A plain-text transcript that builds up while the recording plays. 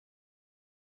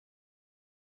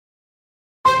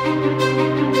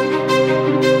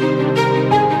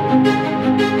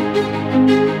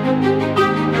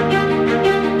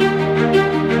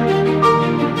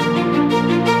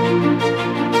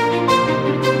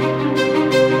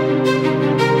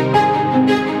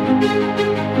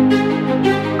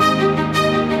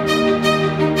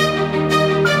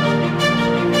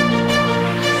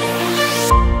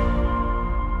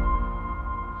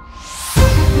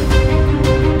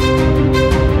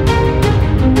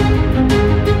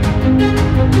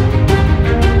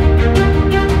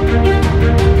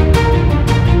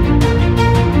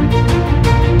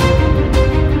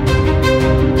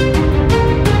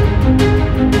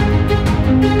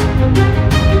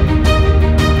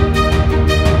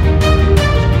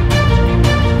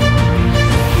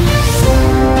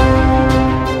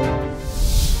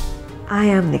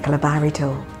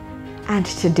And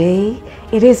today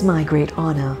it is my great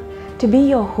honor to be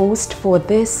your host for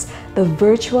this, the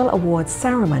virtual awards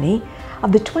ceremony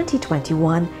of the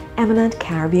 2021 Eminent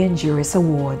Caribbean Jurist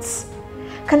Awards.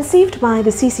 Conceived by the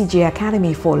CCJ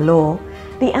Academy for Law,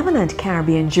 the Eminent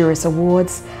Caribbean Jurist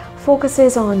Awards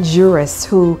focuses on jurists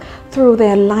who, through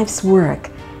their life's work,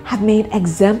 have made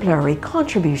exemplary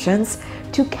contributions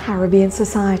to Caribbean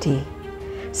society.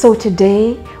 So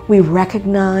today, we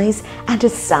recognize and to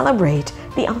celebrate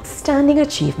the outstanding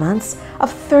achievements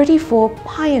of 34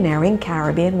 pioneering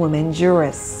Caribbean women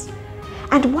jurists.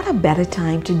 And what a better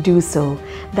time to do so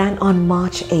than on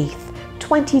March 8th,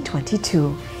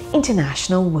 2022,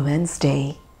 International Women's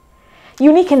Day.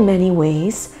 Unique in many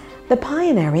ways, the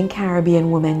Pioneering Caribbean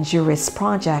Women Jurists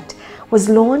Project was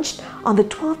launched on the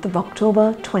 12th of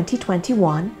October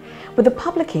 2021 with the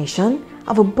publication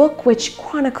of a book which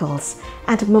chronicles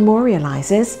and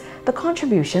memorializes the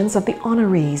contributions of the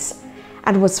honorees,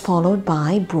 and was followed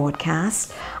by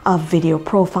broadcasts of video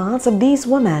profiles of these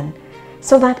women,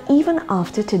 so that even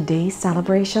after today's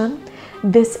celebration,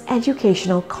 this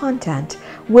educational content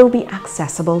will be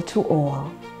accessible to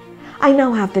all. I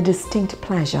now have the distinct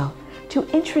pleasure to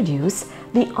introduce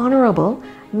the Honorable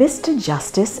Mr.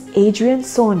 Justice Adrian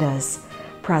Saunders,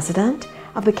 President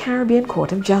of the Caribbean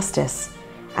Court of Justice,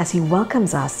 as he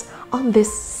welcomes us on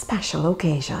this special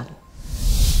occasion.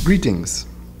 Greetings.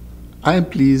 I am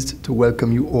pleased to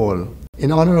welcome you all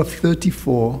in honor of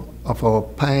 34 of our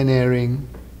pioneering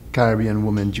Caribbean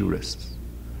women jurists.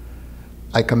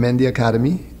 I commend the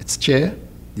Academy, its chair,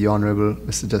 the Honorable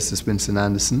Mr. Justice Winston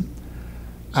Anderson,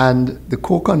 and the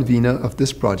co-convener of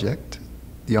this project,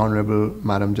 the Honorable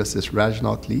Madam Justice Raj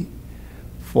Notley,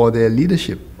 for their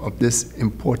leadership of this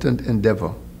important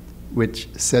endeavor, which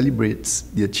celebrates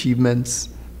the achievements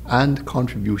and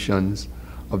contributions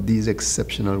of these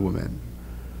exceptional women.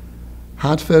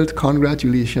 Heartfelt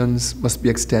congratulations must be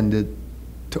extended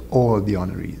to all the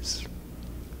honorees.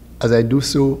 As I do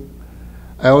so,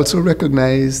 I also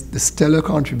recognize the stellar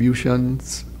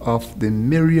contributions of the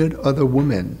myriad other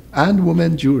women and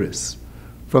women jurists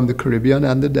from the Caribbean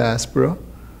and the diaspora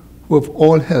who have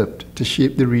all helped to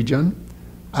shape the region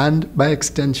and, by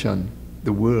extension,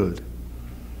 the world.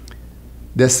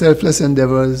 Their selfless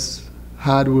endeavors,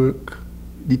 hard work,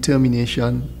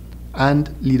 determination,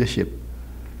 and leadership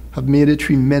have made a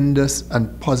tremendous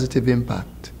and positive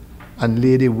impact and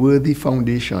laid a worthy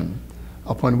foundation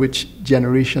upon which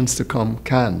generations to come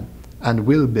can and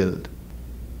will build.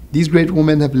 These great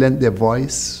women have lent their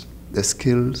voice, their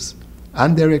skills,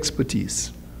 and their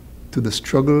expertise to the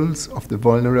struggles of the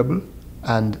vulnerable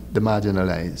and the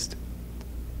marginalized.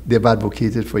 They have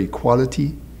advocated for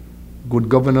equality, good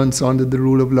governance under the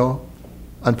rule of law,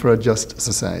 and for a just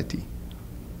society.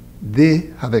 They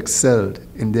have excelled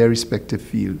in their respective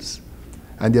fields,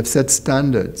 and they have set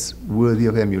standards worthy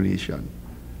of emulation.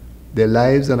 Their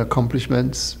lives and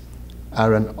accomplishments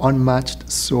are an unmatched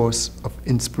source of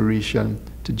inspiration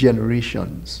to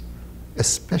generations,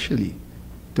 especially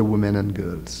to women and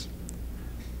girls.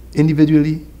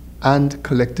 Individually and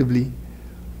collectively,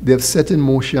 they have set in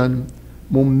motion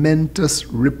momentous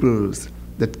ripples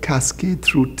that cascade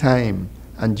through time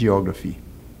and geography.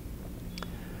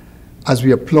 As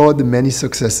we applaud the many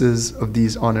successes of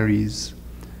these honorees,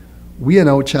 we are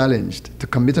now challenged to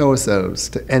commit ourselves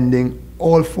to ending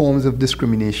all forms of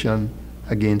discrimination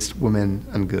against women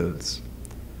and girls.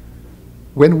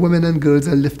 When women and girls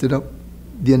are lifted up,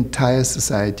 the entire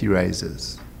society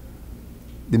rises.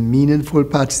 The meaningful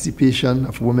participation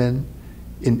of women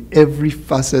in every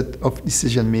facet of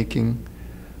decision-making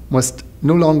must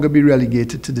no longer be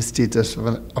relegated to the status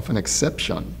of an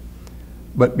exception,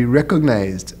 but be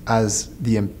recognized as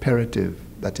the imperative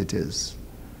that it is.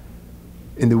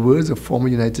 In the words of former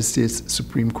United States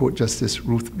Supreme Court Justice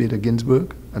Ruth Bader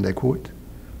Ginsburg, and I quote,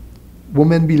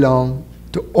 "Women belong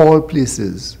to all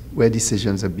places where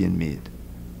decisions are being made.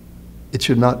 It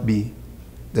should not be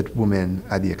that women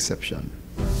are the exception.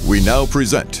 We now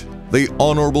present the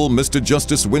Honorable Mr.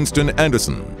 Justice Winston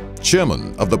Anderson,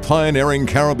 Chairman of the Pioneering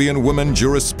Caribbean Women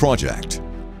Jurists Project.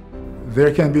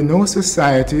 There can be no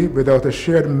society without a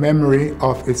shared memory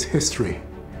of its history,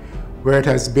 where it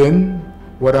has been,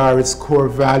 what are its core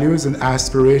values and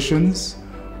aspirations,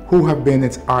 who have been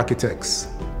its architects.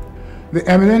 The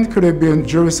Eminent Caribbean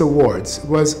Jurist Awards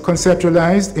was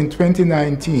conceptualized in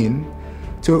 2019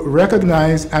 to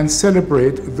recognize and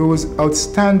celebrate those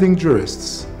outstanding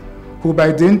jurists who,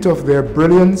 by dint of their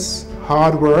brilliance,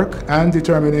 hard work, and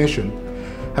determination,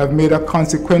 have made a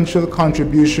consequential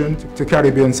contribution to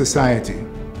Caribbean society.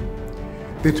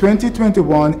 The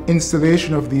 2021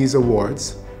 installation of these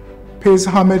awards pays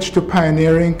homage to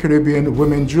pioneering Caribbean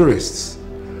women jurists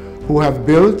who have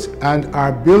built and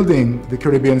are building the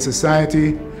Caribbean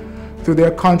society through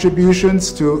their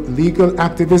contributions to legal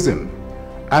activism,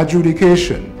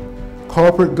 adjudication,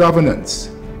 corporate governance,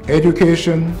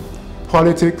 education,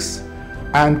 politics,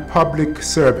 and public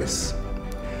service.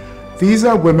 These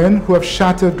are women who have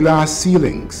shattered glass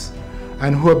ceilings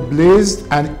and who have blazed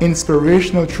an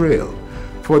inspirational trail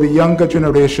for the younger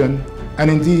generation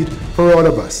and indeed for all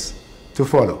of us to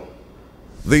follow.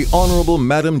 The Honorable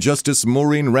Madam Justice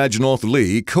Maureen Radjnorth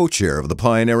Lee, co-chair of the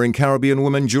Pioneering Caribbean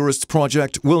Women Jurists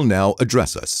Project, will now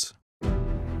address us.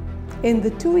 In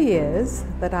the 2 years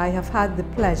that I have had the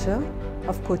pleasure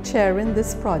of co-chairing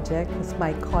this project with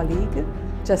my colleague,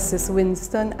 Justice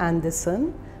Winston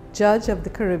Anderson, Judge of the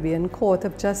Caribbean Court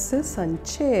of Justice and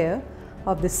Chair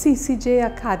of the CCJ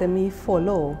Academy for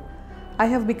Law, I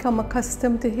have become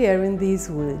accustomed to hearing these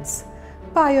words: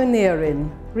 pioneering,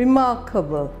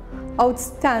 remarkable,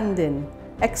 outstanding,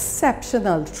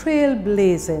 exceptional,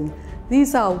 trailblazing.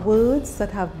 These are words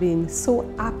that have been so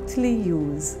aptly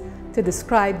used to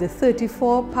describe the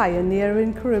 34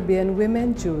 pioneering Caribbean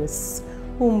women jurists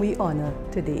whom we honor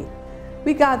today.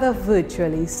 We gather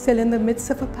virtually, still in the midst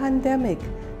of a pandemic,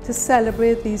 to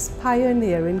celebrate these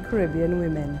pioneering Caribbean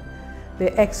women,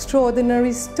 their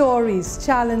extraordinary stories,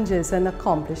 challenges, and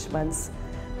accomplishments.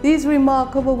 These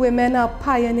remarkable women are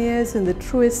pioneers in the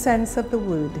truest sense of the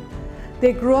word.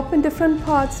 They grew up in different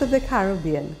parts of the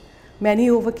Caribbean. Many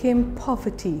overcame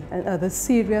poverty and other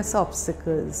serious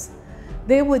obstacles.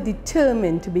 They were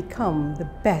determined to become the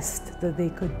best that they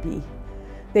could be.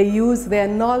 They used their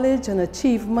knowledge and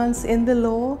achievements in the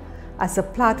law as a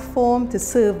platform to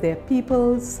serve their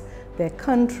peoples, their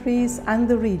countries, and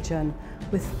the region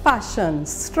with passion,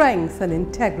 strength, and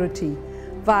integrity,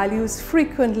 values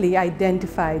frequently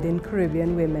identified in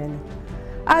Caribbean women.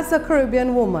 As a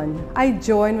Caribbean woman, I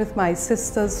join with my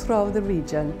sisters throughout the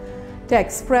region to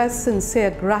express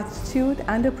sincere gratitude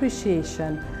and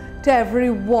appreciation to every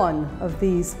one of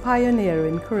these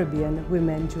pioneering Caribbean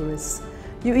women jurists.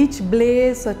 You each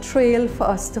blaze a trail for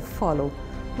us to follow.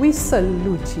 We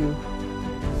salute you.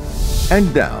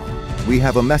 And now, we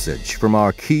have a message from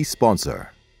our key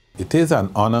sponsor. It is an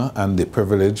honor and a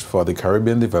privilege for the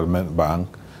Caribbean Development Bank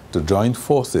to join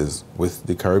forces with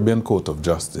the Caribbean Court of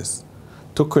Justice,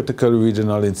 two critical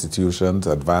regional institutions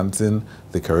advancing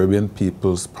the Caribbean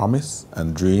people's promise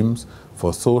and dreams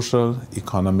for social,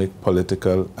 economic,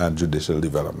 political, and judicial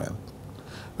development.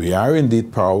 We are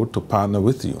indeed proud to partner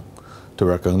with you to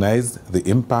recognize the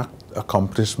impact,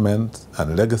 accomplishments,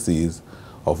 and legacies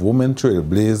of women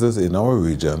trailblazers in our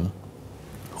region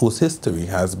whose history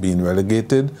has been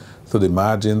relegated to the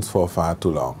margins for far too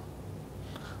long.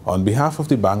 On behalf of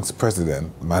the bank's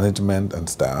president, management, and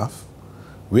staff,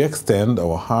 we extend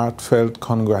our heartfelt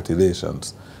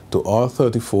congratulations to all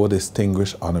 34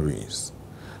 distinguished honorees.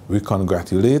 We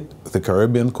congratulate the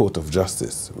Caribbean Court of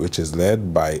Justice, which is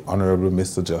led by Honorable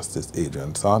Mr. Justice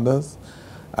Adrian Saunders,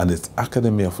 and its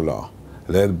Academy of Law,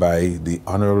 led by the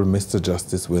Honorable Mr.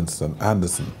 Justice Winston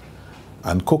Anderson,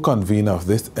 and co-convener of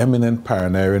this eminent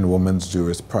pioneering women's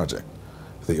jurist project,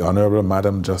 the Honorable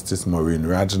Madam Justice Maureen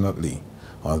Radjnorth Lee,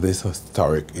 on this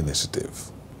historic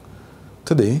initiative.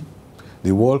 Today,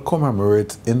 the world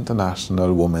commemorates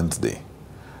International Women's Day,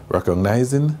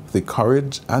 recognizing the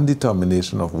courage and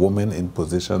determination of women in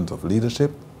positions of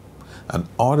leadership and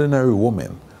ordinary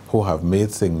women who have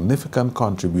made significant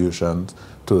contributions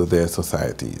to their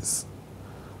societies.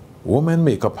 Women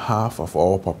make up half of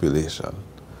our population,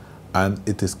 and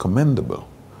it is commendable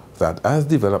that as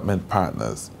development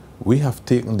partners, we have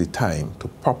taken the time to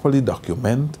properly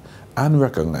document and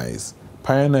recognize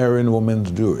pioneering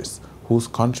women's jurists whose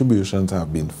contributions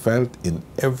have been felt in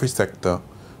every sector,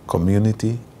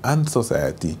 community, and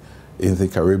society in the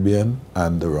Caribbean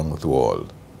and around the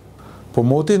world.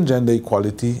 Promoting gender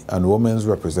equality and women's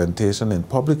representation in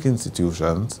public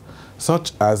institutions,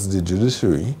 such as the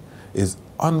judiciary, is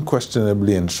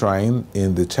unquestionably enshrined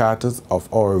in the charters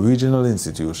of our regional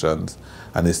institutions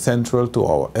and is central to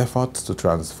our efforts to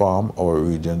transform our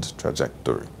region's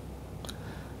trajectory.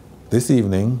 This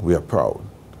evening, we are proud.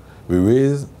 We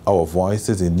raise our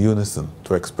voices in unison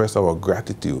to express our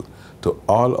gratitude to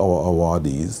all our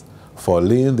awardees for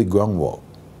laying the groundwork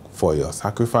for your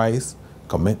sacrifice,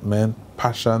 commitment,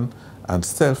 passion, and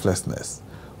selflessness,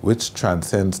 which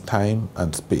transcends time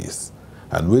and space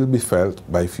and will be felt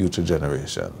by future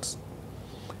generations.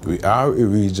 We are a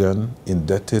region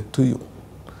indebted to you,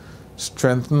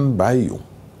 strengthened by you,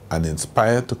 and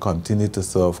inspired to continue to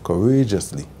serve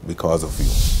courageously because of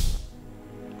you.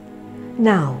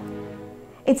 Now,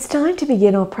 it's time to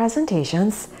begin our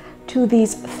presentations to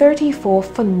these 34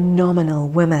 phenomenal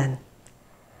women.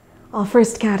 Our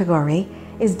first category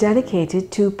is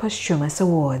dedicated to posthumous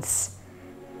awards.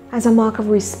 As a mark of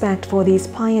respect for these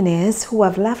pioneers who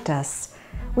have left us,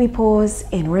 we pause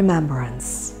in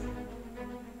remembrance.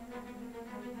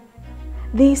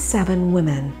 These 7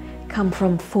 women come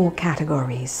from 4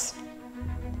 categories: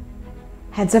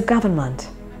 heads of government,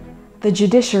 the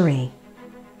judiciary,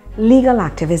 legal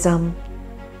activism,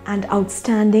 and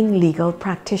outstanding legal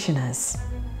practitioners.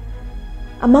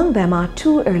 Among them are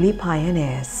 2 early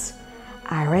pioneers,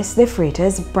 Iris de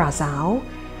Freitas Brazao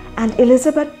and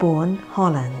Elizabeth Bourne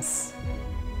Hollins.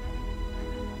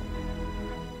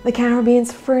 The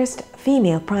Caribbean's first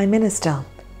female Prime Minister,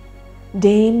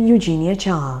 Dame Eugenia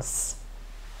Charles.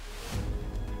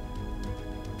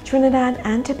 Trinidad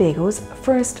and Tobago's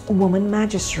first woman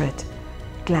magistrate,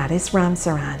 Gladys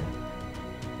Ramsaran.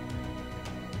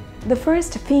 The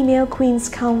first female Queen's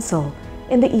Counsel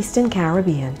in the Eastern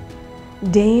Caribbean,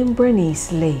 Dame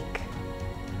Bernice Lake.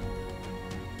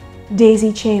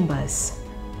 Daisy Chambers,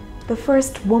 the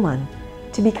first woman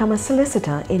to become a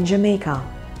solicitor in Jamaica.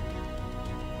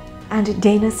 And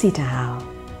Dana Sitahal,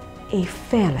 a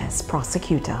fearless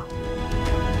prosecutor.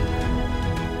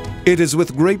 It is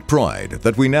with great pride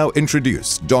that we now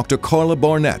introduce Dr. Carla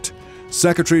Barnett,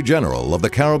 Secretary General of the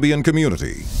Caribbean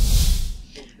Community.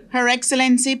 Her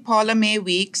Excellency PAULA-MAE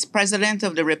Weeks, President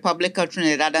of the Republic of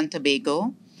Trinidad and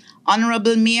Tobago,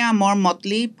 Honorable Mia Moore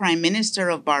Motley, Prime Minister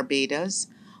of Barbados,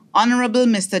 Honorable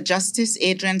Mr. Justice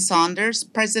Adrian Saunders,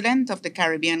 President of the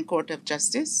Caribbean Court of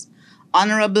Justice,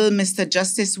 Honorable Mr.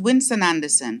 Justice Winston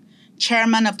Anderson,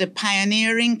 Chairman of the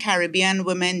pioneering Caribbean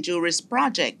Women Jurists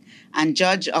Project and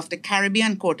Judge of the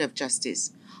Caribbean Court of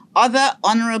Justice, other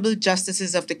Honorable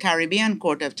Justices of the Caribbean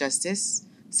Court of Justice,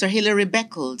 Sir Hilary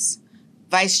Beckles,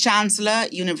 Vice Chancellor,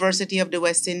 University of the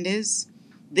West Indies,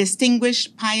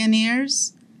 distinguished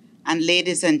pioneers, and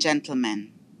ladies and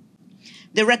gentlemen.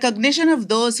 The recognition of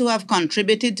those who have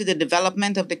contributed to the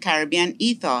development of the Caribbean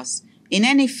ethos in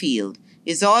any field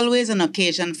is always an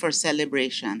occasion for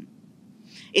celebration.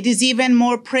 It is even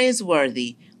more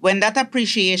praiseworthy when that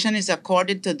appreciation is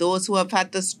accorded to those who have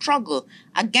had to struggle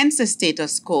against the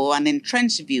status quo and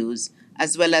entrenched views,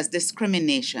 as well as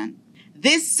discrimination.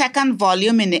 This second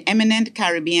volume in the Eminent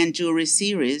Caribbean Jury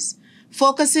series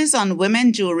focuses on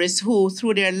women jurists who,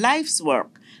 through their life's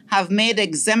work, have made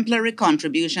exemplary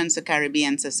contributions to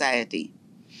Caribbean society.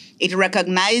 It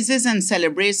recognizes and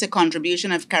celebrates the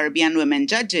contribution of Caribbean women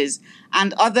judges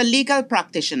and other legal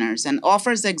practitioners and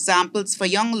offers examples for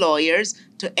young lawyers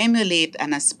to emulate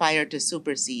and aspire to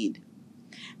supersede.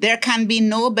 There can be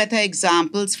no better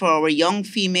examples for our young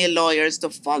female lawyers to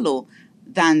follow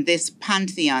than this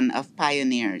pantheon of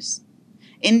pioneers.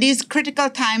 In these critical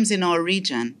times in our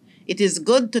region, it is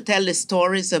good to tell the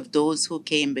stories of those who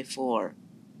came before.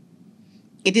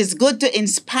 It is good to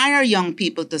inspire young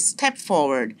people to step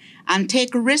forward and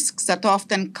take risks that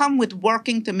often come with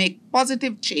working to make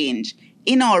positive change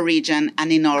in our region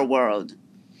and in our world.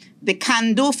 The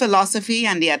can-do philosophy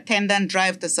and the attendant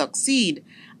drive to succeed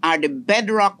are the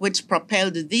bedrock which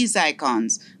propelled these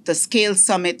icons to scale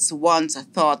summits once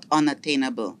thought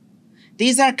unattainable.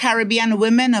 These are Caribbean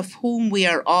women of whom we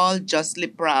are all justly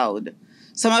proud.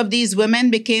 Some of these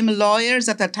women became lawyers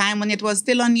at a time when it was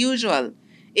still unusual.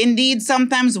 Indeed,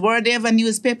 sometimes worthy of a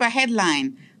newspaper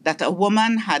headline that a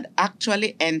woman had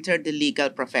actually entered the legal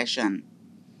profession.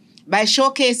 By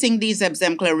showcasing these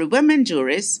exemplary women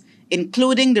jurists,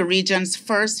 including the region's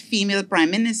first female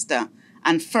Prime Minister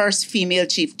and first female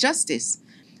Chief Justice,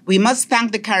 we must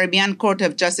thank the Caribbean Court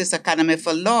of Justice Academy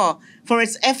for Law for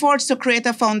its efforts to create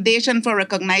a foundation for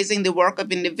recognizing the work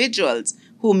of individuals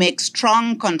who make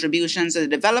strong contributions to the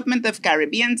development of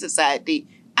Caribbean society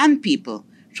and people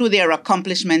through their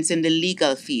accomplishments in the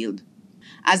legal field.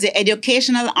 As the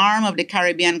educational arm of the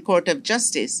Caribbean Court of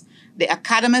Justice, the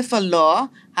Academy for Law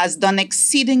has done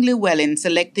exceedingly well in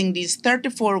selecting these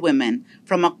 34 women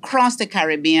from across the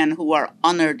Caribbean who are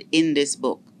honored in this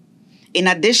book. In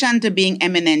addition to being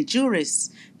eminent jurists,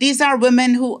 these are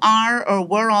women who are or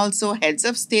were also heads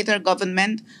of state or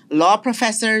government, law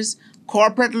professors,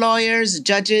 corporate lawyers,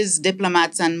 judges,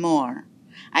 diplomats, and more.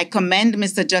 I commend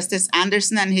Mr. Justice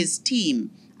Anderson and his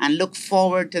team and look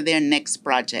forward to their next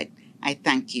project. I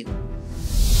thank you.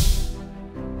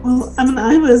 Well, I mean,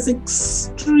 I was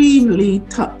extremely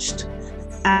touched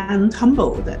and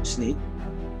humbled, actually,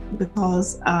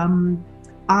 because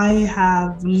I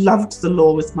have loved the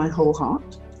law with my whole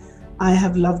heart. I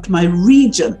have loved my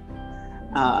region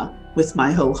with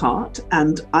my whole heart,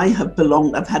 and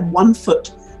I've had one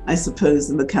foot, I suppose,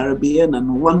 in the Caribbean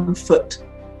and one foot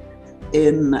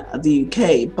in the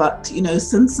UK. But, you know,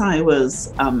 since I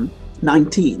was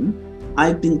 19,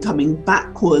 I've been coming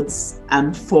backwards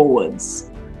and forwards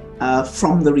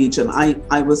from the region.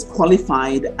 I was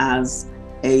qualified as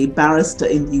a barrister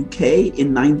in the UK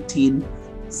in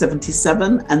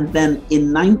 1977, and then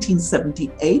in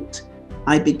 1978,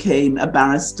 I became a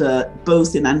barrister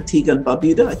both in Antigua and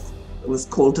Barbuda. I was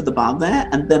called to the bar there,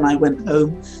 and then I went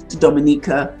home to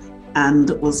Dominica and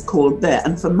was called there.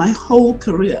 And for my whole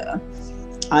career,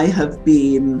 I have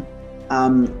been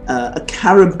a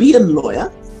Caribbean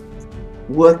lawyer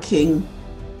working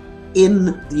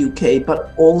in the UK,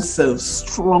 but also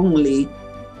strongly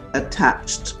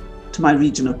attached to my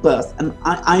region of birth. And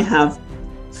I have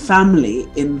family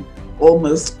in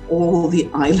almost all the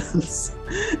islands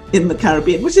in the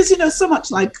Caribbean, which is, you know, so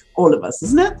much like all of us,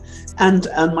 isn't it? And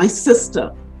my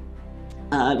sister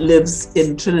lives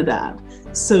in Trinidad.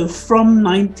 So from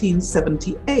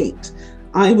 1978,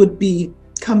 I would be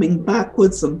coming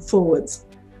backwards and forwards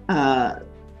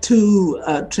to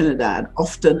Trinidad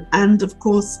often. And of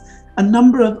course, a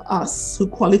number of us who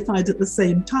qualified at the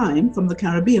same time from the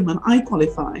Caribbean, when I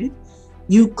qualified,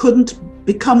 you couldn't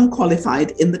become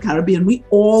qualified in the Caribbean. We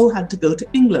all had to go to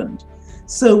England.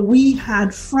 So we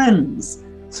had friends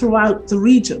throughout the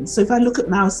region. So if I look at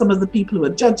now some of the people who are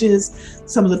judges,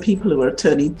 some of the people who are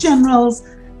attorney generals,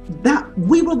 that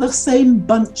we were the same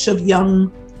bunch of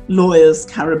young lawyers,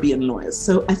 Caribbean lawyers.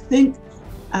 So I think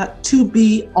to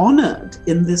be honored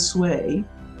in this way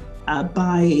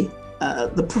by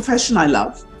the profession I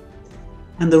love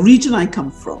and the region I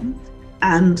come from,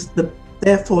 and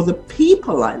therefore the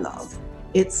people I love,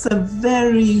 it's a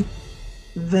very,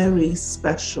 very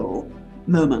special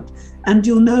moment. And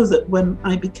you'll know that when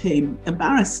I became a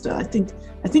barrister, I think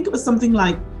it was something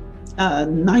like either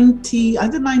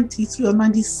 93 or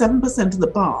 97% of the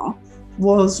bar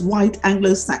was white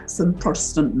Anglo-Saxon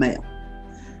Protestant male,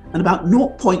 and about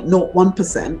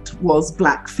 0.01% was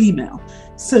black female.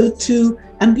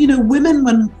 And you know, women,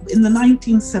 when in the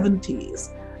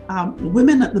 1970s,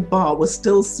 women at the bar were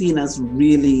still seen as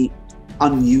really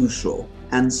unusual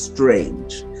and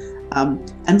strange.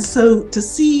 And so to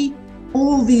see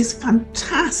all these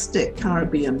fantastic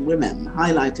Caribbean women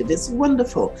highlighted is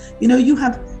wonderful. You know, you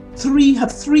have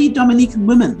three Dominican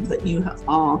women that you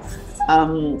are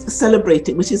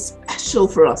celebrating, which is special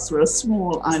for us. We're a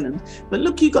small island. But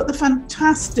look, you got the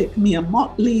fantastic Mia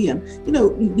Motley, and you know,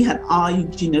 we had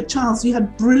Eugenia Charles. You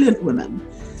had brilliant women.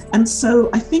 And so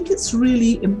I think it's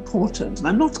really important, and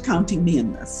I'm not counting me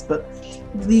in this, but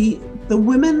the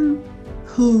women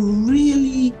who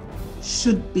really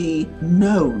should be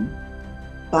known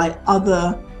by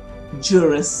other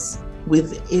jurists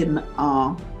within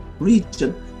our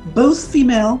region, both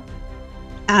female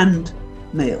and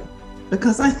male,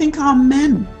 because I think our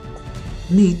men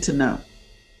need to know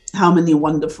how many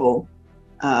wonderful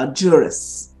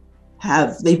jurists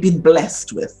they've been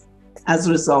blessed with as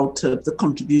a result of the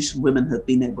contribution women have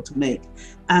been able to make.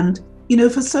 And, you know,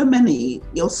 for so many,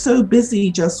 you're so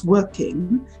busy just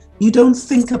working, you don't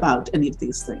think about any of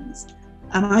these things.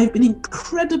 And I've been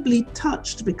incredibly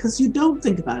touched, because you don't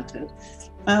think about it,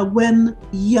 when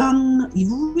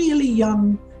really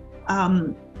young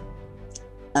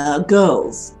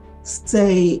girls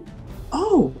say,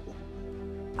 oh,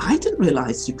 I didn't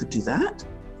realize you could do that.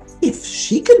 If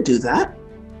she can do that,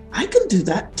 I can do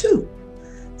that too.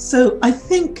 So I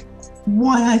think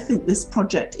why I think this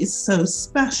project is so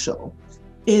special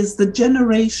is the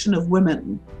generation of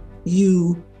women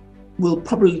you will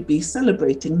probably be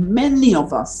celebrating. Many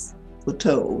of us were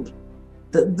told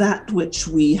that which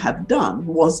we have done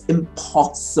was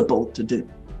impossible to do.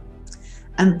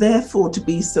 And therefore to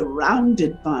be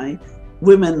surrounded by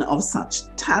women of such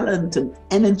talent and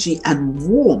energy and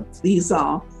warmth,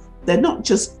 they're not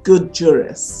just good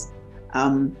jurists,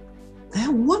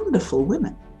 they're wonderful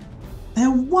women. They're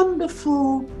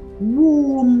wonderful,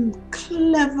 warm,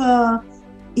 clever,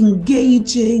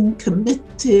 engaging,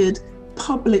 committed,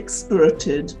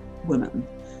 public-spirited women.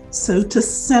 So to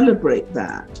celebrate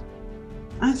that,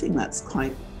 I think that's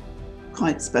quite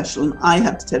special. And I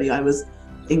have to tell you, I was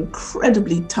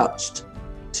incredibly touched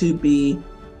to be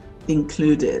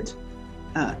included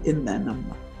in their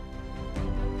number.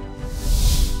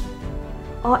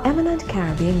 Our Eminent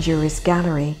Caribbean Jurist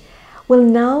Gallery will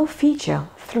now feature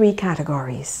 3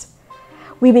 categories.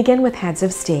 We begin with heads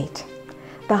of state,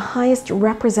 the highest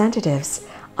representatives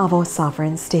of our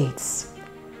sovereign states.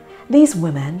 These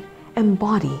women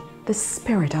embody the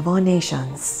spirit of our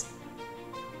nations.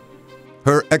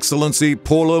 Her Excellency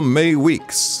PAULA-MAE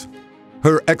Weeks,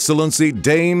 Her Excellency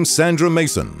Dame Sandra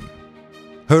Mason,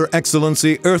 Her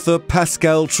Excellency Eartha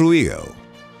Pascal Trujillo.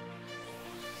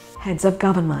 Heads of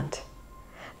government.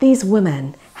 These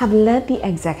women have led the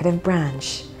executive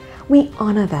branch. We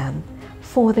honor them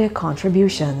for their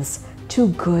contributions to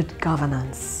good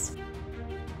governance.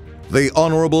 The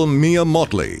Honourable Mia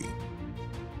Motley,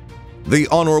 the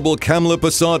Honourable Kamla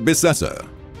Persad-Bissessar,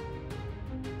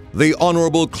 the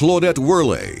Honourable Claudette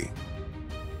Worley.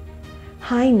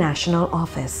 High National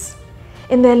Office.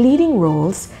 In their leading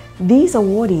roles, these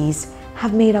awardees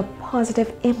have made a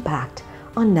positive impact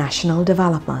on national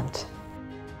development.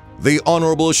 The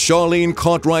Honourable Charlene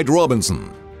Cartwright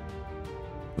Robinson,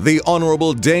 the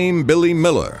Honourable Dame Billy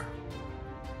Miller,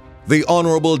 the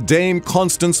Honourable Dame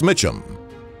Constance Mitchum.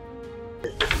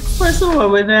 First of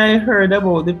all, when I heard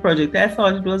about the project, I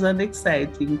thought it was an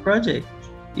exciting project.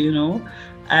 You know,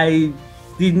 I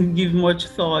didn't give much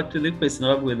thought to the question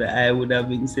of whether I would have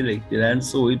been selected, and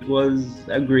so it was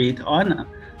a great honor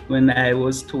when I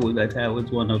was told that I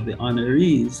was one of the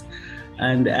honorees,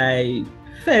 and I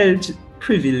felt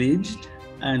privileged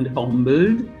and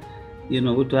humbled, you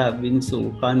know, to have been so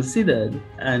considered.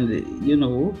 And, you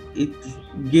know, it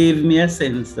gave me a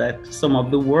sense that some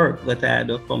of the work that I had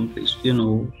accomplished, you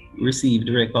know, received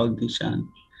recognition.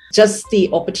 Just the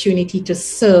opportunity to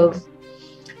serve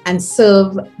and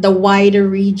serve the wider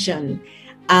region,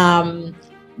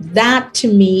 that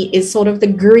to me is sort of the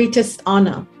greatest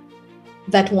honor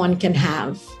that one can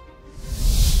have.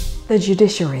 The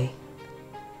judiciary.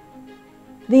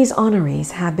 These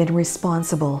honorees have been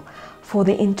responsible for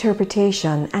the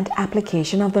interpretation and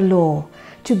application of the law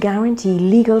to guarantee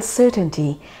legal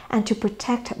certainty and to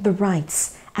protect the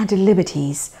rights and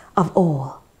liberties of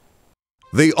all.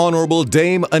 The Honourable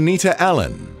Dame Anita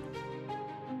Allen,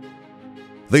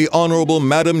 the Honourable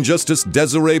Madam Justice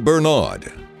Desiree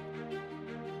Bernard,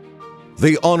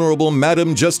 the Honourable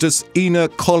Madam Justice Ina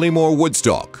Collymore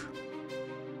Woodstock,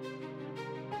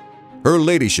 Her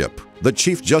Ladyship, the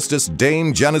Chief Justice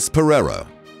Dame Janice Pereira,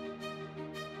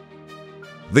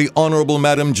 the Honourable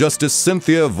Madam Justice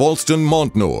Cynthia Volston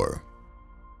Montnor,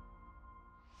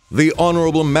 the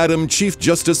Honourable Madam Chief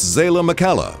Justice Zayla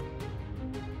McCalla.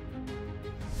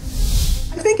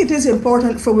 I think it is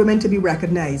important for women to be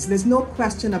recognized. There's no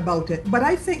question about it. But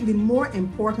I think the more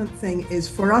important thing is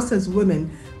for us as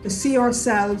women to see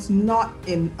ourselves not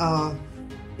in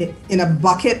a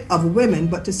bucket of women,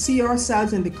 but to see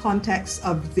ourselves in the context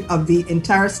of the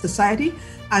entire society,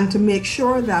 and to make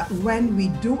sure that when we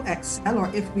do excel, or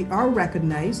if we are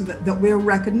recognized, that we're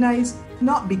recognized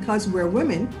not because we're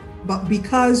women, but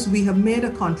because we have made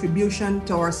a contribution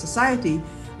to our society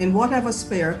in whatever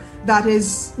sphere that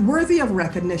is worthy of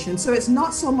recognition. So it's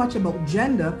not so much about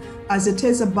gender as it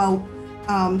is about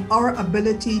our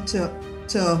ability to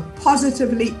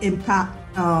positively impact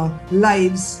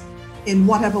lives in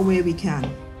whatever way we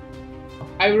can.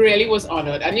 I really was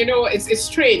honored. And you know, it's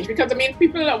strange because I mean,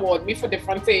 people award me for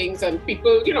different things and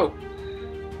people, you know,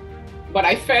 but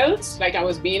I felt like I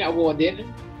was being awarded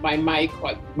by my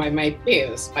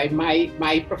peers, by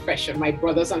my profession, my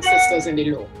brothers and sisters in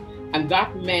the law. And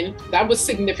that meant, that was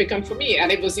significant for me.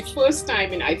 And it was the first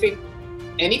time in, I think,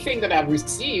 anything that I've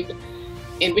received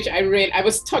in which I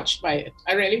was touched by it.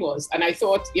 I really was. And I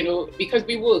thought, you know, because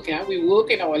we work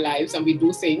in our lives and we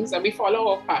do things and we follow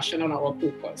our passion and our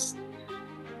purpose.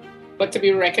 But to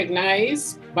be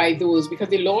recognized by those, because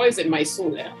the law is in my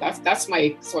soul, that's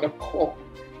my sort of core.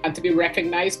 And to be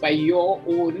recognized by your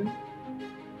own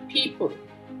people,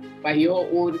 by your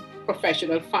own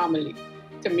professional family,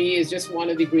 to me is just one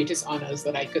of the greatest honors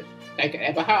that I could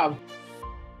ever have.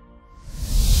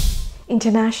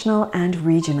 International and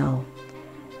regional.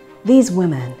 These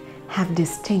women have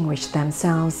distinguished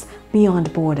themselves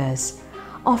beyond borders,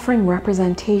 offering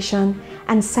representation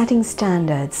and setting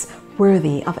standards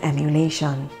worthy of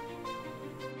emulation.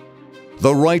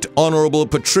 The Right Honourable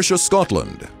Patricia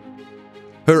Scotland,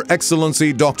 Her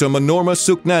Excellency Dr. Manorma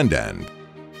Suknandan.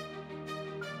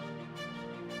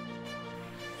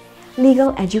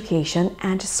 Legal education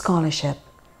and scholarship.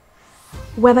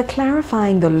 Whether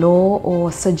clarifying the law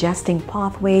or suggesting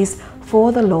pathways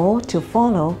for the law to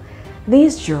follow,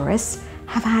 these jurists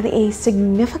have had a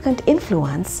significant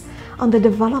influence on the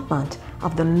development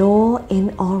of the law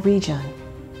in our region.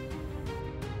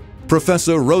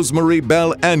 Professor Rosemary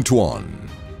Bell Antoine,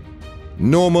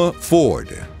 Norma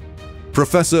Ford,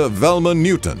 Professor Velma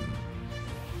Newton.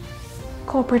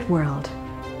 Corporate world.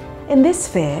 In this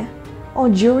sphere, our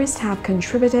jurists have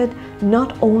contributed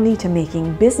not only to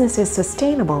making businesses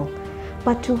sustainable,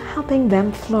 but to helping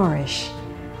them flourish.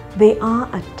 They are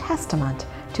a testament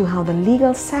to how the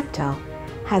legal sector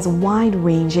has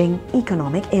wide-ranging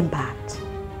economic impact.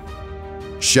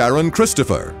 Sharon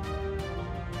Christopher,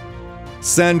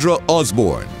 Sandra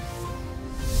Osborne,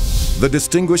 the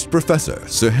distinguished Professor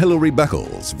Sir Hilary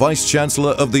Beckles,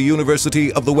 Vice-Chancellor of the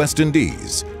University of the West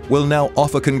Indies, will now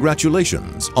offer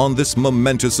congratulations on this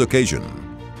momentous occasion.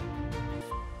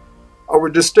 Our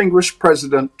distinguished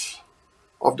President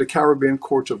of the Caribbean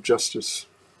Court of Justice,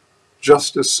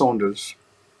 Justice Saunders,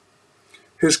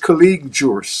 his colleague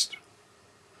jurist,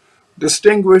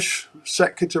 distinguished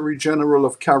Secretary General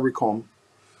of CARICOM,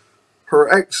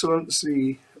 Her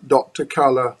Excellency Dr.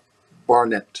 Carla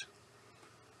Barnett,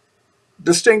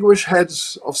 distinguished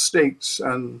heads of states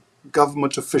and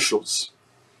government officials,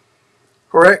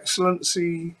 Her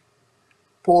Excellency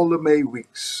PAULA-MAE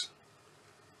Weeks,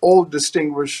 all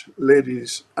distinguished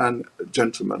ladies and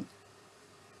gentlemen.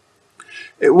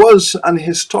 It was an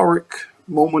historic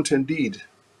moment indeed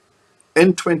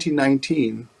in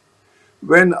 2019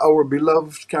 when our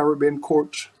beloved Caribbean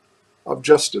Court of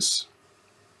Justice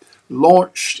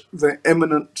launched the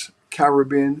Eminent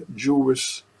Caribbean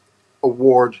Jurist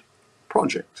Award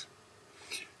project.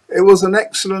 It was an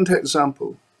excellent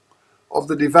example of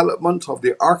the development of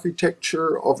the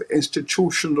architecture of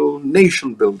institutional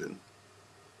nation building.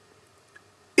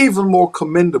 Even more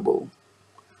commendable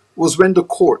was when the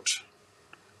court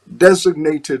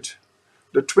designated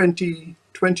the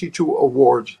 2022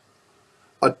 award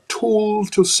a tool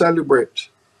to celebrate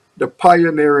the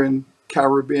pioneering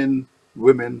Caribbean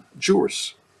women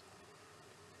jurists.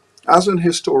 As an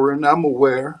historian, I'm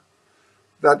aware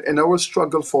that in our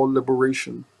struggle for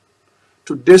liberation,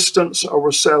 to distance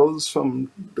ourselves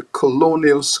from the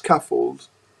colonial scaffold,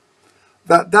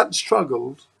 that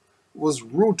struggle was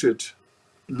rooted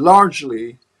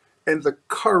largely in the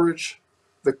courage,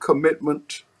 the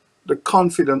commitment, the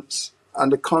confidence,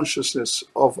 and the consciousness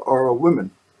of our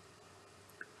women.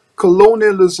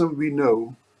 Colonialism, we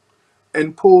know,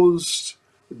 imposed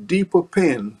deeper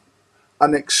pain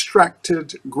and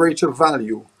extracted greater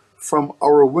value from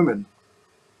our women.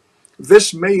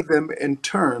 This made them in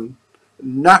turn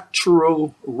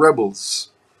natural rebels,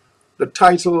 the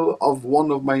title of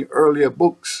one of my earlier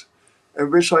books, in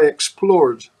which I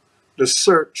explored the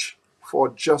search for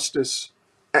justice,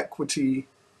 equity,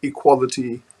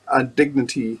 equality, and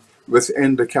dignity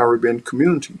within the Caribbean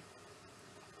community.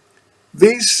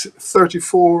 These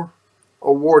 34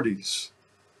 awardees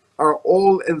are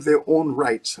all in their own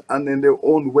right and in their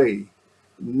own way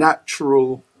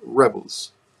natural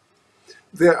rebels.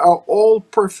 They are all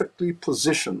perfectly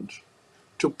positioned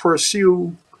to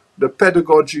pursue the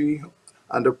pedagogy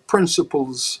and the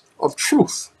principles of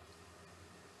truth.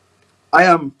 I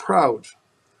am proud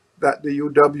that the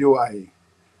UWI,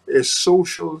 a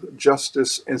social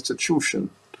justice institution,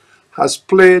 has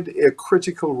played a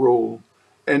critical role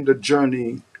in the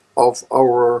journey of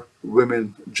our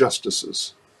women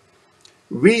justices.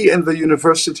 We in the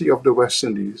University of the West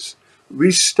Indies,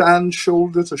 we stand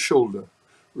shoulder to shoulder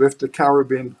with the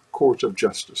Caribbean Court of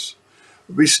Justice.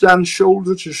 We stand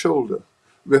shoulder to shoulder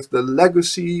with the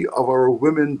legacy of our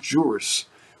women jurists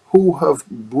who have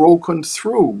broken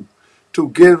through to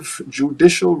give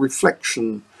judicial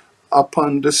reflection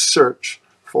upon this search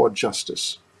for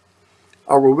justice.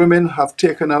 Our women have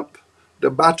taken up the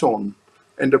baton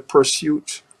in the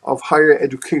pursuit of higher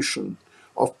education,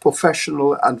 of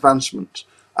professional advancement,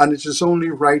 and it is only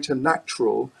right and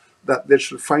natural that they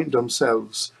should find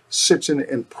themselves sitting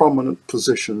in prominent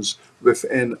positions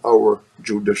within our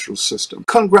judicial system.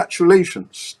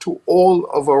 Congratulations to all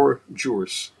of our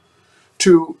jurists,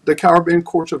 to the Caribbean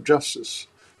Court of Justice,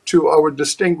 to our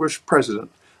distinguished president,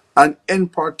 and in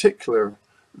particular,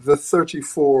 the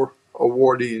 34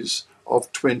 awardees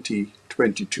of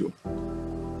 2022.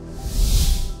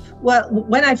 Well,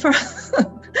 when I first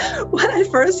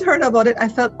heard about it, I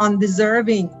felt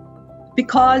undeserving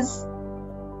because,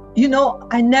 you know,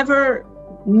 I never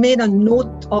made a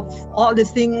note of all the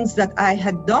things that I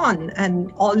had done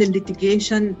and all the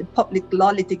litigation, the public law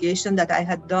litigation that I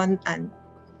had done.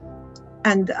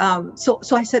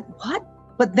 So I said, what?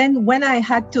 But then when I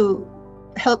had to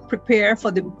helped prepare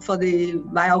for the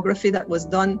biography that was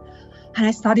done. And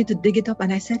I started to dig it up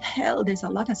and I said, hell, there's a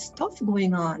lot of stuff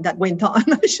going on that went on,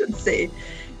 I should say.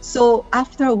 So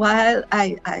after a while,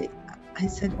 I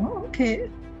said, oh, okay,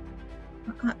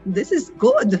 this is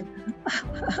good.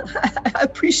 I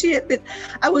appreciate it.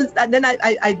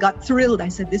 I got thrilled. I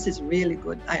said, this is really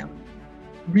good. I am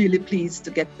really pleased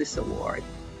to get this award.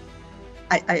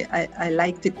 I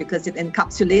liked it because it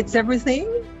encapsulates everything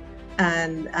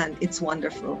and it's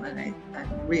wonderful, and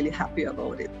I'm really happy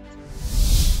about it.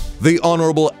 The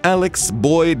Honorable Alex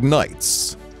Boyd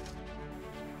Knights.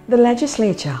 The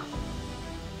Legislature.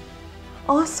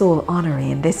 Our sole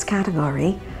honoree in this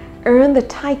category earned the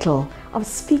title of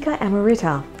Speaker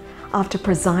Emerita after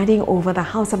presiding over the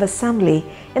House of Assembly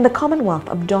in the Commonwealth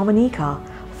of Dominica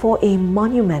for a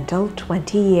monumental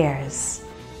 20 years.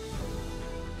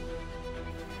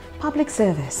 Public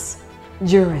service.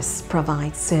 Jurists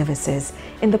provide services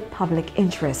in the public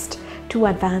interest to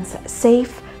advance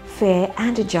safe, fair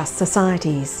and just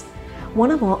societies. One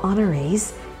of our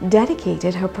honorees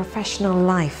dedicated her professional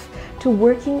life to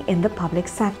working in the public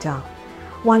sector,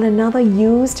 while another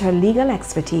used her legal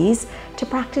expertise to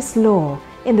practice law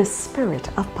in the spirit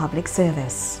of public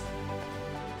service.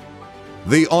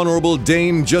 The Honorable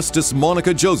Dame Justice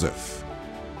Monica Joseph.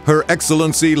 Her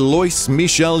Excellency Lois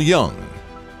Michelle Young.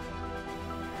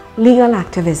 Legal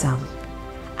activism.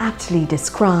 Aptly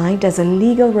described as a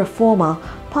legal reformer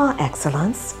par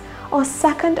excellence, our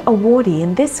second awardee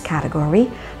in this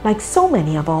category, like so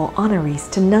many of our honorees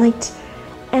tonight,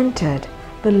 entered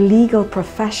the legal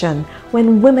profession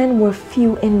when women were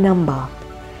few in number.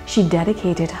 She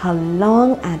dedicated her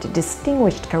long and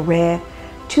distinguished career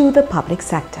to the public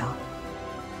sector.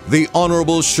 The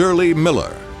Honorable Shirley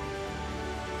Miller.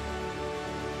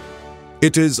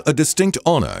 It is a distinct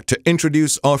honor to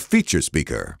introduce our feature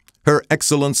speaker, Her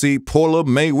Excellency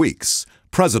PAULA-MAE Weeks,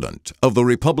 President of the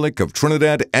Republic of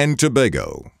Trinidad and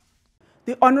Tobago.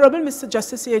 The Honorable Mr.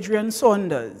 Justice Adrian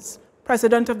Saunders,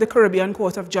 President of the Caribbean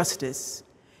Court of Justice.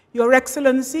 Your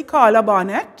Excellency Carla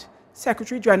Barnett,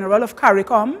 Secretary General of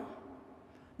CARICOM.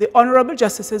 The Honorable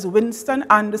Justices Winston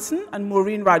Anderson and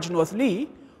Maureen Rajnorth Lee,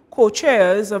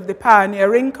 co-chairs of the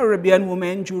pioneering Caribbean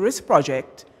Women Jurist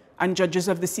Project and judges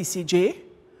of the CCJ.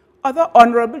 Other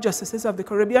Honorable Justices of the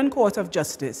Caribbean Court of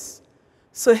Justice.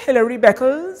 Sir Hilary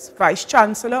Beckles,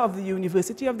 Vice-Chancellor of the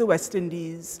University of the West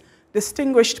Indies,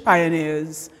 distinguished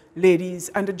pioneers, ladies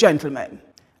and gentlemen.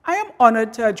 I am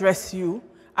honored to address you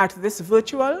at this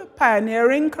virtual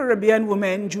Pioneering Caribbean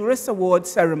Women Jurist Award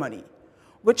ceremony,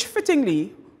 which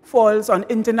fittingly falls on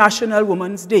International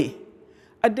Women's Day,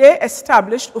 a day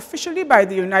established officially by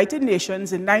the United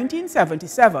Nations in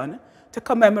 1977 to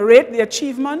commemorate the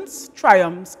achievements,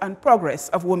 triumphs, and progress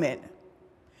of women.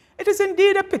 It is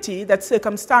indeed a pity that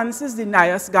circumstances deny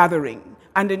us gathering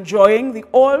and enjoying the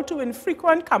all too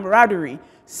infrequent camaraderie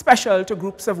special to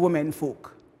groups of women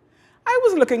folk. I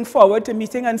was looking forward to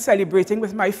meeting and celebrating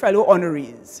with my fellow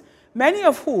honorees, many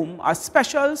of whom are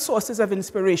special sources of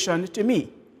inspiration to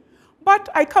me. But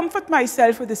I comfort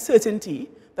myself with the certainty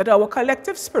that our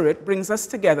collective spirit brings us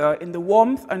together in the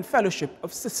warmth and fellowship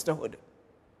of sisterhood.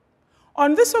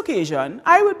 On this occasion,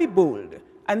 I will be bold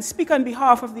and speak on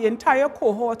behalf of the entire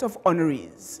cohort of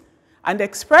honorees and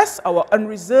express our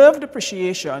unreserved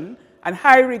appreciation and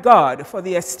high regard for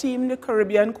the esteemed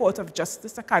Caribbean Court of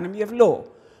Justice Academy of Law,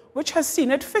 which has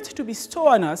seen it fit to bestow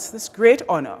on us this great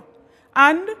honor,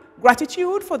 and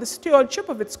gratitude for the stewardship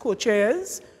of its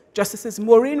co-chairs, Justices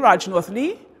Maureen Rajnorth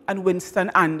Lee and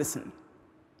Winston Anderson.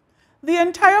 The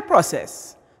entire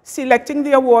process, selecting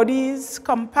the awardees,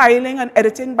 compiling and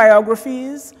editing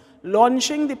biographies,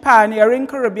 launching the pioneering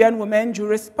Caribbean Women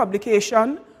Jurist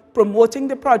publication, promoting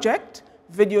the project,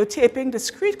 videotaping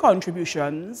discrete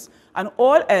contributions, and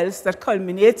all else that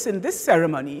culminates in this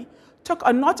ceremony took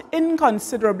a not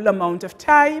inconsiderable amount of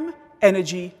time,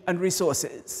 energy, and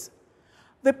resources.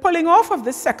 The pulling off of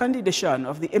this second edition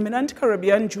of the Eminent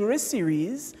Caribbean Jurist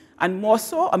series, and more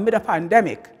so amid a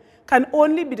pandemic, can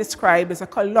only be described as a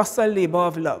colossal labor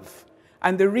of love,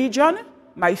 and the region,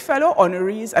 my fellow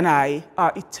honorees, and I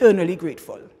are eternally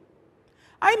grateful.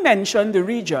 I mention the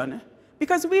region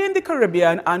because we in the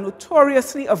Caribbean are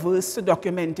notoriously averse to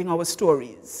documenting our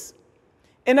stories.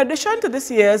 In addition to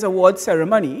this year's award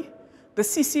ceremony, the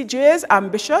CCJ's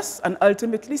ambitious and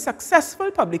ultimately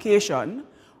successful publication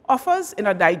offers in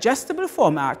a digestible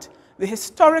format the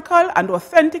historical and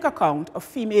authentic account of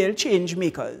female change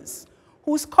makers,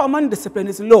 whose common discipline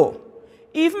is law,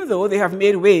 even though they have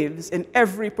made waves in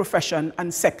every profession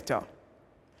and sector.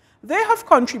 They have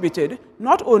contributed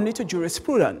not only to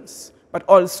jurisprudence, but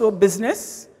also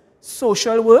business,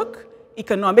 social work,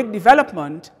 economic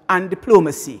development, and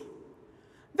diplomacy.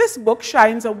 This book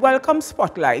shines a welcome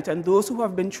spotlight on those who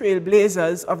have been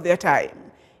trailblazers of their time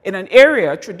in an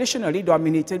area traditionally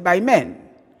dominated by men,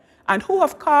 and who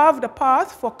have carved a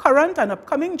path for current and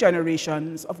upcoming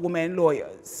generations of women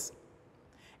lawyers.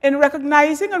 In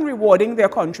recognizing and rewarding their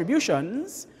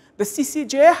contributions, the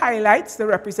CCJ highlights the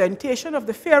representation of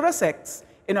the fairer sex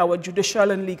in our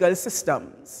judicial and legal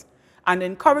systems, and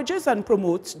encourages and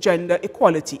promotes gender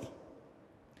equality.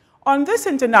 On this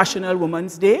International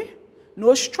Women's Day,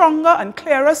 no stronger and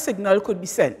clearer signal could be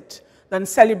sent than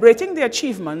celebrating the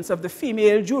achievements of the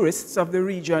female jurists of the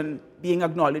region being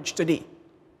acknowledged today.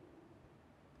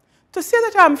 To say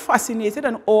that I'm fascinated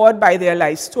and awed by their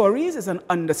life stories is an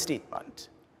understatement.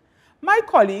 My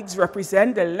colleagues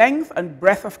represent the length and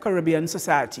breadth of Caribbean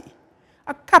society,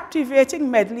 a captivating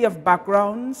medley of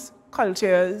backgrounds,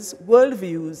 cultures,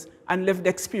 worldviews, and lived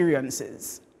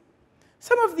experiences.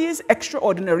 Some of these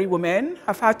extraordinary women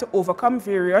have had to overcome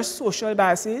various social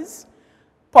biases,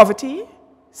 poverty,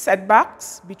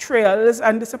 setbacks, betrayals,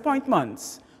 and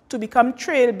disappointments to become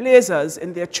trailblazers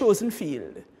in their chosen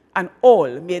field, and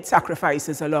all made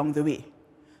sacrifices along the way.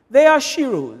 They are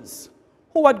heroes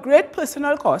who, at great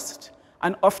personal cost,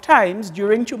 and oftentimes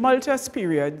during tumultuous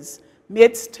periods,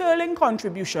 made sterling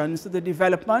contributions to the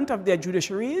development of their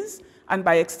judiciaries and,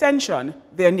 by extension,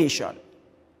 their nation.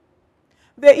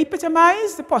 They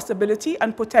epitomize the possibility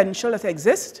and potential that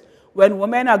exist when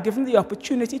women are given the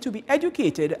opportunity to be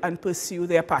educated and pursue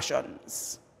their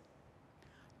passions.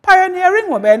 Pioneering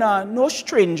women are no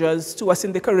strangers to us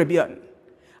in the Caribbean,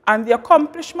 and the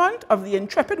accomplishment of the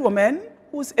intrepid women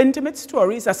whose intimate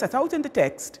stories are set out in the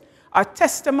text are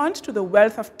testament to the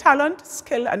wealth of talent,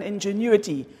 skill, and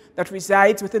ingenuity that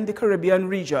resides within the Caribbean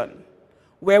region,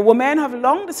 where women have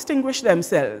long distinguished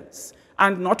themselves,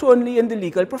 and not only in the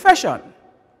legal profession.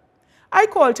 I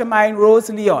call to mind Rose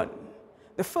Leon,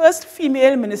 the first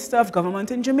female Minister of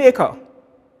Government in Jamaica,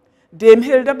 Dame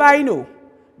Hilda Baino,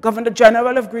 Governor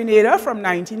General of Grenada from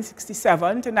 1967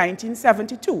 to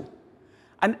 1972,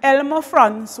 and Elma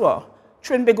Francois,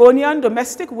 Trinbagonian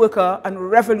domestic worker and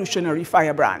revolutionary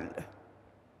firebrand.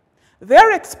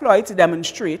 Their exploits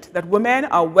demonstrate that women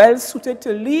are well suited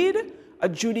to lead,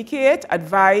 adjudicate,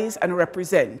 advise, and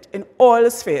represent in all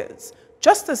spheres,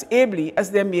 just as ably as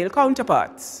their male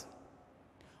counterparts.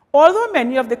 Although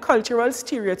many of the cultural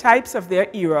stereotypes of their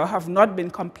era have not been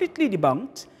completely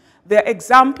debunked, their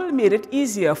example made it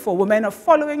easier for women of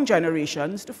following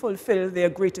generations to fulfill their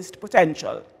greatest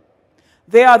potential.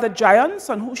 They are the giants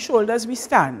on whose shoulders we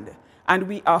stand, and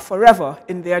we are forever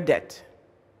in their debt.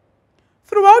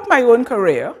 Throughout my own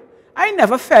career, I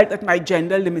never felt that my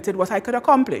gender limited what I could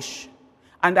accomplish,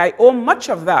 and I owe much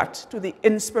of that to the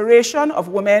inspiration of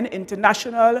women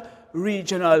international,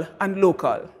 regional, and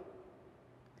local.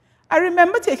 I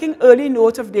remember taking early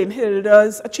note of Dame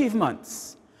Hilda's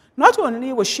achievements. Not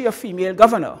only was she a female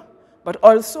governor, but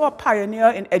also a pioneer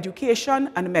in education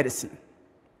and medicine.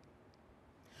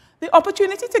 The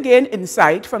opportunity to gain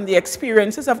insight from the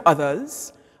experiences of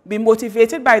others, be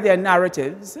motivated by their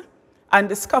narratives, and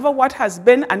discover what has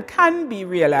been and can be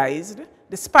realized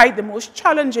despite the most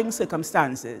challenging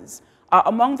circumstances are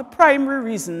among the primary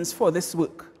reasons for this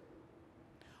work.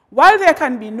 While there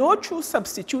can be no true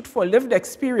substitute for lived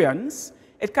experience,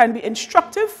 it can be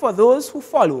instructive for those who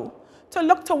follow to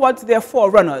look towards their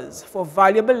forerunners for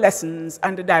valuable lessons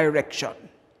and direction.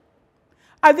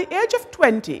 At the age of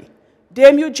 20,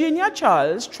 Dame Eugenia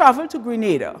Charles traveled to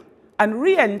Grenada and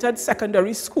re-entered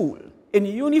secondary school, in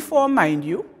uniform, mind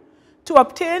you, to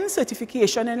obtain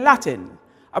certification in Latin,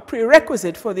 a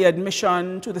prerequisite for the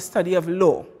admission to the study of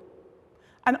law.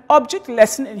 An object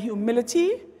lesson in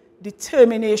humility,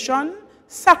 determination,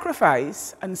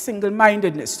 sacrifice, and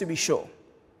single-mindedness, to be sure.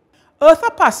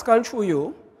 Eartha Pascal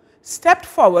Trouillot stepped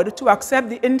forward to accept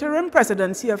the interim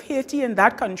presidency of Haiti in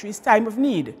that country's time of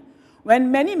need,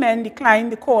 when many men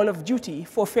declined the call of duty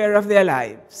for fear of their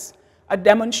lives, a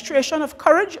demonstration of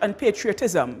courage and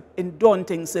patriotism in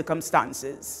daunting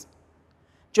circumstances.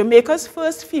 Jamaica's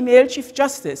first female Chief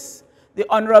Justice, the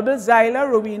Honourable Zyla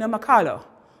Rowena Macala,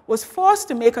 was forced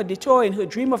to make a detour in her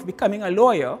dream of becoming a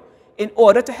lawyer in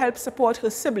order to help support her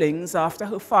siblings after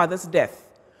her father's death,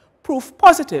 proof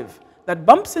positive that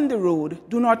bumps in the road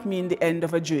do not mean the end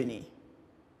of a journey.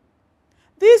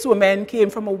 These women came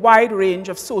from a wide range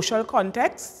of social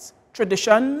contexts,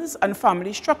 traditions, and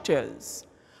family structures,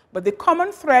 but the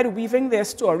common thread weaving their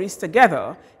stories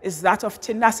together is that of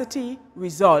tenacity,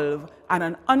 resolve, and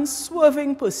an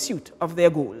unswerving pursuit of their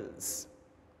goals.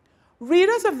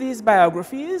 Readers of these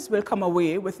biographies will come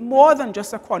away with more than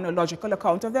just a chronological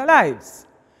account of their lives.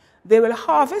 They will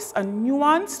harvest a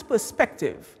nuanced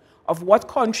perspective of what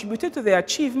contributed to their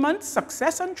achievements,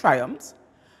 success, and triumphs,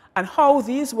 and how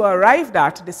these were arrived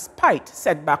at despite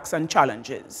setbacks and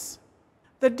challenges.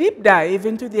 The deep dive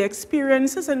into the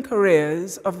experiences and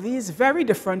careers of these very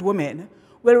different women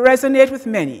will resonate with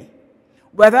many,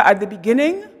 whether at the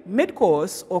beginning,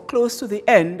 mid-course, or close to the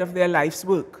end of their life's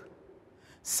work.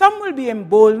 Some will be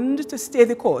emboldened to stay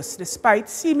the course despite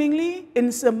seemingly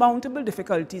insurmountable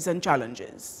difficulties and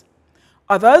challenges.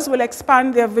 Others will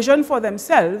expand their vision for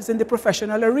themselves in the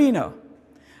professional arena.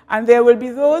 And there will be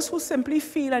those who simply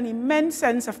feel an immense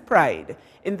sense of pride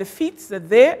in the feats that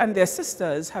they and their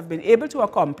sisters have been able to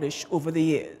accomplish over the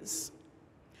years.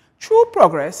 True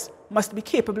progress must be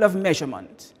capable of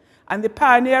measurement, and the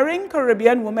pioneering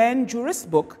Caribbean Women Jurists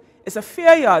book is a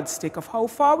fair yardstick of how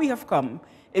far we have come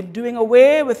in doing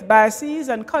away with biases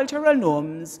and cultural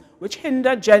norms which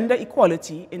hinder gender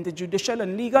equality in the judicial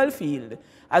and legal field,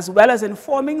 as well as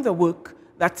informing the work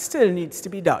that still needs to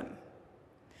be done.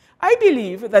 I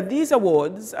believe that these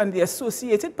awards and the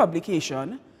associated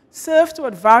publication serve to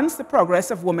advance the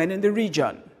progress of women in the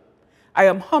region. I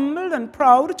am humbled and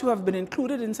proud to have been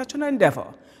included in such an endeavor,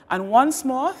 and once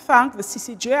more thank the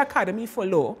CCJ Academy for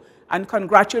Law and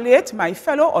congratulate my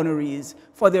fellow honorees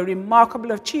for their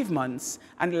remarkable achievements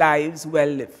and lives well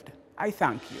lived. I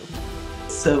thank you.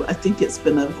 So I think it's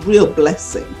been a real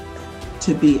blessing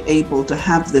to be able to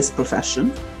have this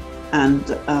profession,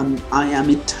 and I am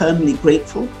eternally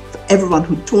grateful for everyone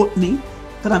who taught me,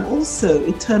 but I'm also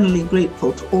eternally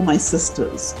grateful to all my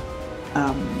sisters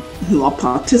who are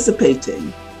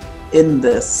participating in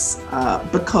this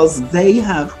because they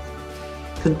have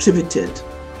contributed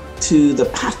to the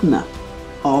patina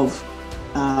of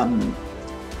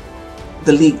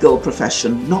the legal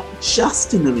profession, not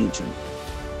just in the region,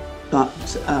 but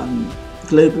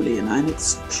globally, and I'm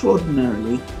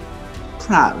extraordinarily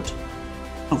proud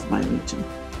of my region,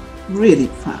 really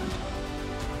proud.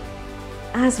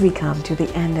 As we come to the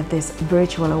end of this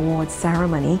virtual awards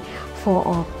ceremony for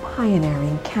our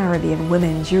pioneering Caribbean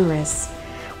women jurists,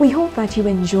 we hope that you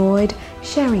enjoyed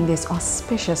sharing this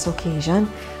auspicious occasion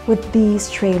with these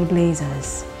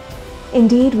trailblazers.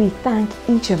 Indeed, we thank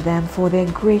each of them for their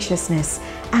graciousness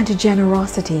and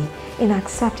generosity in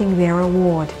accepting their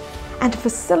award and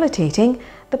facilitating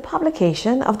the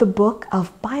publication of the book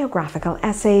of biographical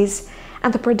essays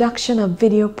and the production of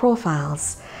video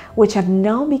profiles, which have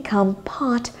now become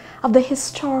part of the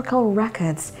historical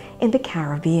records in the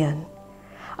Caribbean.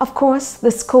 Of course,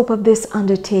 the scope of this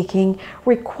undertaking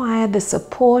required the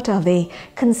support of a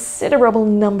considerable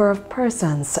number of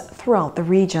persons throughout the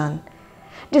region.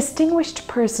 Distinguished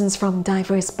persons from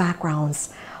diverse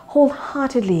backgrounds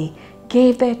wholeheartedly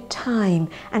gave their time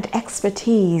and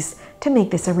expertise to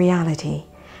make this a reality.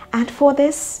 And for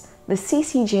this, the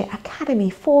CCJ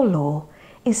Academy for Law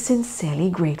is sincerely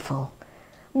grateful.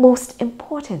 Most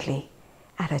importantly,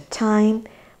 at a time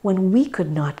when we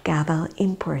could not gather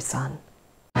in person.